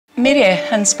Meri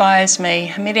inspires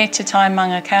me. Meri Te Tai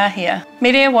Mangakāhia.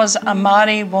 Meri was a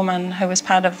Māori woman who was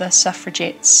part of the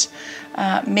suffragettes.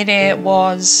 Meri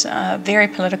was very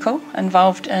political,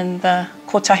 involved in the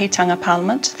Kotahitanga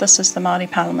Parliament, this is the Māori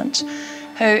Parliament,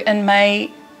 who in May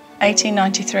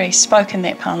 1893 spoke in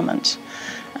that Parliament.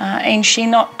 And she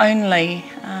not only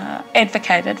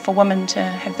advocated for women to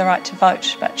have the right to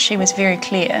vote, but she was very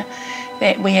clear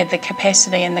that we had the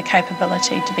capacity and the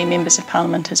capability to be members of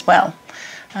Parliament as well.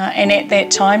 And at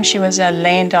that time she was a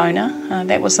landowner,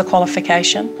 that was the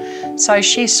qualification. So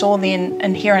she saw the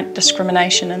inherent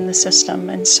discrimination in the system,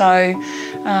 and so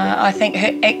I think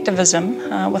her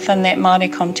activism within that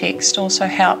Māori context also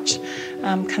helped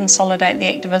consolidate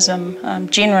the activism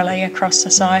generally across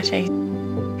society.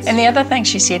 And the other thing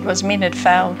she said was men had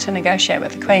failed to negotiate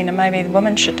with the Queen and maybe the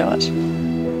women should do it.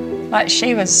 Like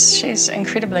she's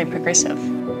incredibly progressive.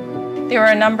 There were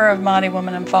a number of Māori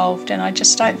women involved and I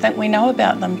just don't think we know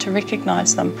about them to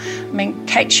recognise them. I mean,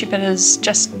 Kate Sheppard is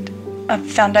just a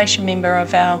foundation member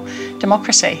of our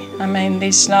democracy. I mean,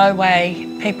 there's no way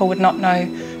people would not know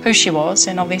who she was,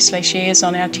 and obviously she is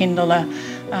on our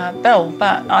 $10 bill,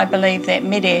 but I believe that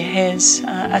Meri has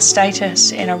a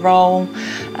status and a role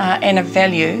and a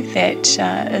value that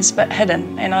is a bit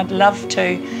hidden, and I'd love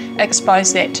to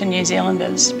expose that to New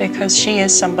Zealanders because she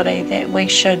is somebody that we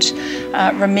should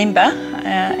remember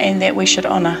and that we should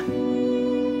honour.